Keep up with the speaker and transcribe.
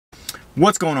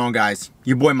What's going on, guys?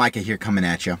 Your boy Micah here coming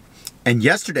at you. And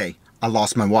yesterday, I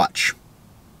lost my watch.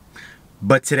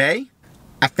 But today,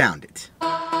 I found it.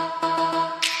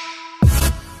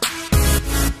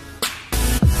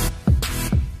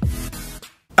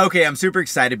 Okay, I'm super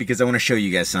excited because I want to show you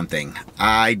guys something.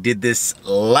 I did this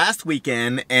last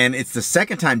weekend, and it's the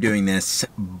second time doing this,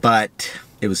 but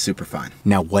it was super fun.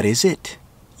 Now, what is it?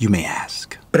 You may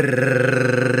ask.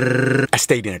 I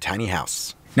stayed in a tiny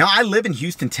house. Now, I live in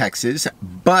Houston, Texas,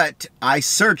 but I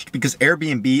searched because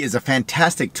Airbnb is a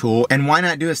fantastic tool, and why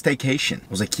not do a staycation? I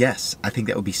was like, yes, I think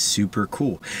that would be super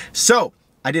cool. So,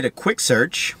 I did a quick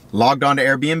search, logged on to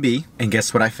Airbnb, and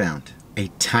guess what I found? A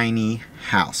tiny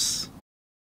house.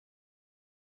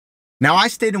 Now, I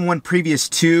stayed in one previous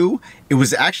to. It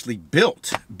was actually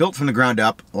built from the ground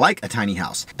up like a tiny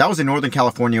house. That was in Northern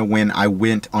California when I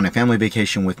went on a family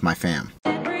vacation with my fam.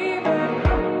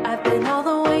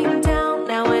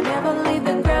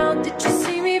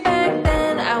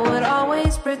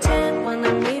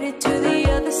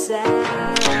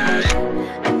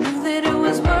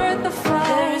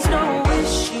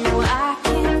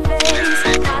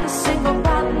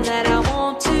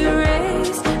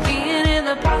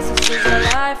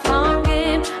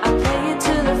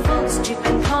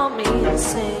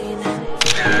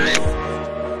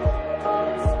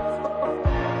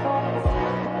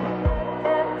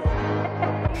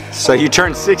 So you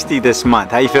turned 60 this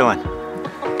month. How you feeling?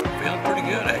 Feeling pretty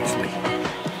good, actually.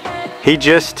 He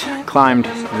just climbed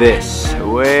this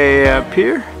way up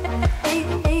here,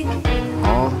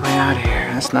 all the way out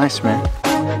here. That's nice, man.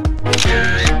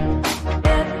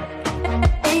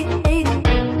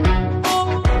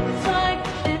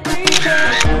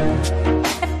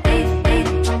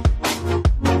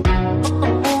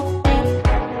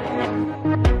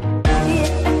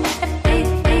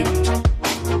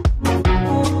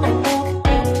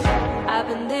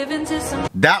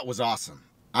 That was awesome.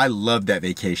 I loved that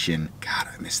vacation. God,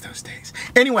 I miss those days.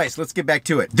 Anyways, let's get back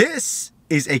to it. This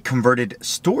is a converted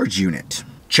storage unit.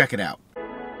 Check it out.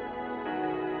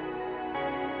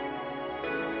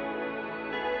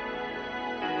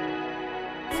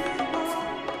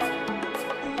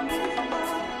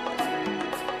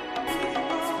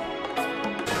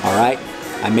 All right,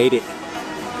 I made it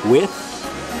with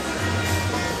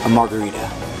a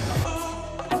margarita.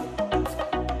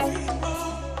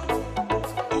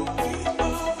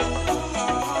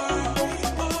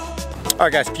 All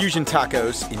right, guys, Fusion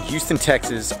Tacos in Houston,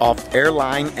 Texas, off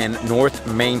Airline and North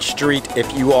Main Street.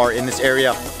 If you are in this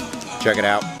area, check it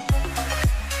out.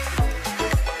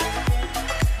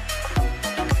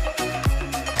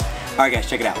 All right, guys,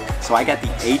 check it out. So I got the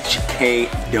HK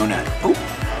donut,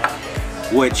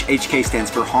 which HK stands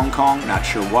for Hong Kong, not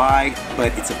sure why,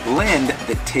 but it's a blend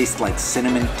that tastes like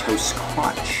Cinnamon Toast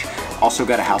Crunch. Also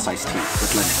got a house iced tea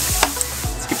with lemon.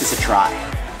 Let's give this a try.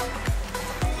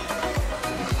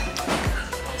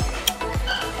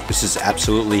 This is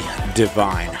absolutely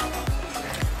divine.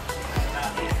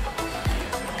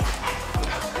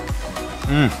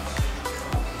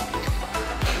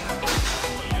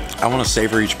 I want to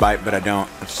savor each bite, but I don't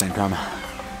at the same time.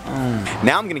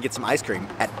 Now I'm gonna get some ice cream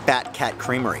at Fat Cat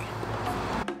Creamery.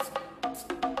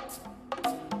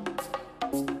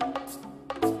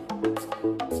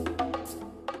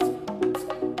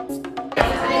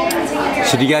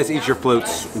 So do you guys eat your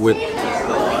floats with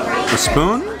a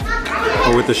spoon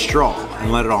or with a straw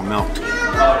and let it all melt?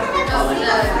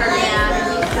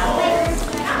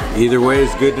 Either way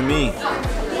is good to me.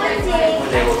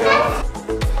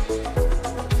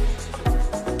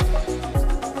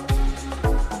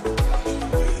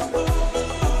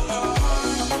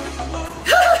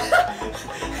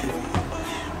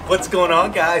 What's going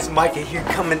on, guys? Micah here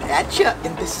coming at ya,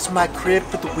 and this is my crib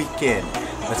for the weekend.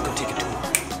 Let's go take a tour.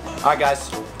 All right,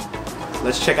 guys,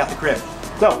 let's check out the crib.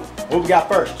 So, what we got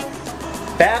first?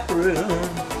 Bathroom.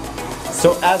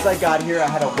 So as I got here, I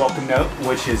had a welcome note,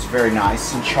 which is very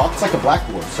nice, and chalk's like a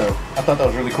blackboard, so I thought that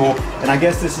was really cool. And I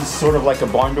guess this is sort of like a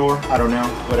barn door. I don't know,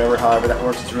 whatever, however that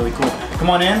works, it's really cool.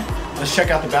 Come on in, let's check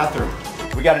out the bathroom.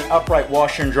 We got an upright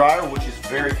washer and dryer, which is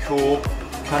very cool.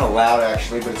 Kind of loud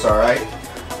actually, but it's all right.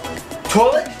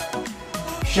 Toilet,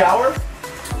 shower,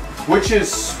 which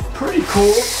is pretty cool.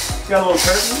 It's got a little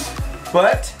curtain,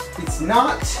 but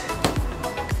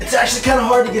it's actually kind of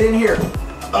hard to get in here.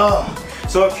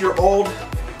 So if you're old,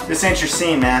 this ain't your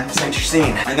scene, man. This ain't your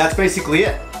scene. And that's basically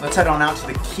it. Let's head on out to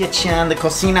the kitchen, the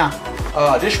cocina.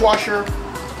 Dishwasher,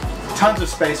 tons of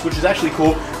space, which is actually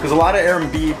cool because a lot of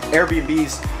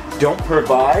Airbnbs don't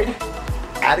provide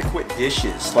adequate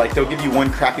dishes. Like they'll give you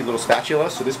one crappy little spatula.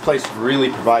 So this place really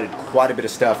provided quite a bit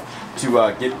of stuff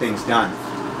to get things done.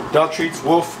 Dog treats,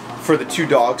 Wolf, for the 2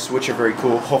 dogs, which are very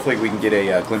cool. Hopefully we can get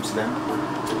a glimpse of them.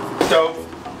 Stove,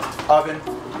 oven,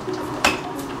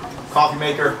 coffee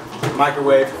maker,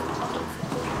 microwave,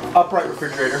 upright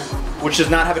refrigerator, which does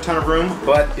not have a ton of room,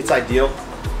 but it's ideal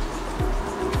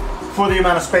for the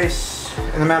amount of space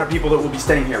and the amount of people that will be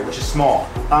staying here, which is small.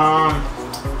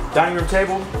 Dining room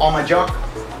table, all my junk.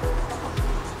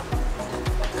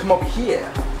 Come over here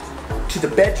to the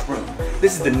bedroom.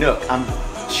 This is the nook. I'm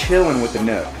chilling with the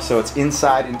nook. So it's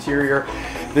inside, interior.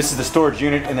 This is the storage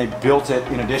unit, and they built it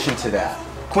in addition to that.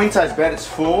 Queen size bed is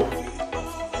full.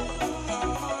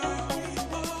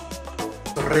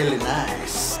 Really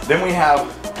nice. Then we have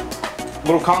a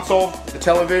little console, the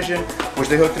television, which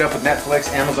they hooked it up with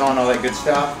Netflix, Amazon, all that good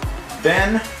stuff.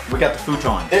 Then we got the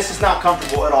futon. This is not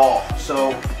comfortable at all,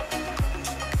 so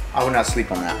I would not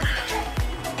sleep on that.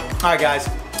 All right, guys.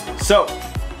 So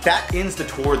that ends the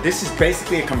tour. This is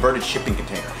basically a converted shipping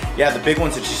container. Yeah, the big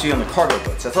ones that you see on the cargo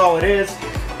boats. That's all it is.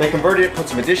 They converted it, put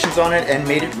some additions on it, and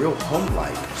made it real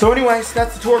home-like. So anyways,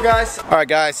 that's the tour, guys. All right,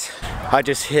 guys. I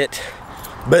just hit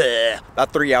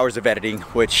about 3 hours of editing,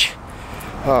 which,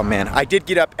 oh man. I did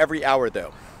get up every hour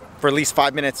though, for at least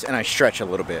 5 minutes, and I stretch a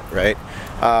little bit, right?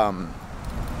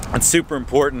 It's super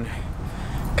important.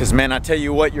 Because man, I tell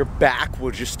you what, your back will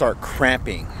just start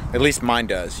cramping. At least mine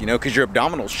does, you know, because your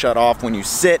abdominals shut off when you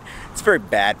sit. It's a very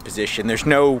bad position. There's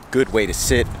no good way to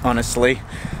sit, honestly.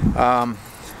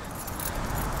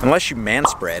 Unless you man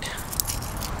spread.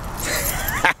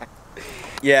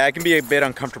 Yeah, it can be a bit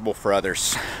uncomfortable for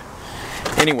others.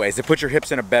 Anyways, it puts your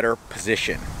hips in a better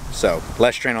position. So,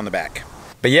 less strain on the back.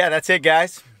 But yeah, that's it,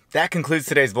 guys. That concludes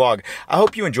today's vlog. I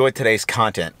hope you enjoyed today's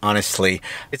content, honestly.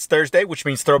 It's Thursday, which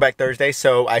means Throwback Thursday,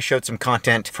 so I showed some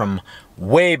content from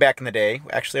way back in the day,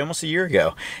 actually almost a year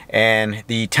ago. And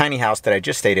the tiny house that I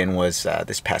just stayed in was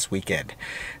this past weekend.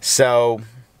 So,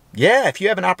 yeah, if you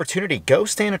have an opportunity, go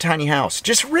stay in a tiny house.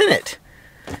 Just rent it.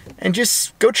 And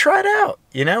just go try it out,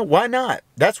 you know? Why not?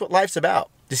 That's what life's about.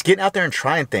 Just getting out there and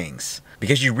trying things.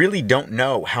 Because you really don't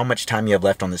know how much time you have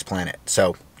left on this planet.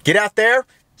 So, get out there.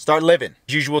 Start living.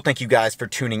 As usual, thank you guys for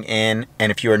tuning in.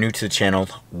 And if you are new to the channel,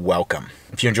 welcome.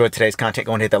 If you enjoyed today's content,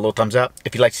 go and hit that little thumbs up.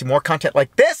 If you'd like to see more content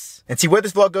like this and see where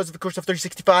this vlog goes over the course of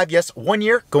 365, yes, 1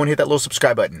 year, go and hit that little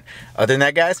subscribe button. Other than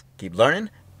that, guys, keep learning,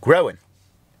 growing,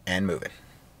 and moving.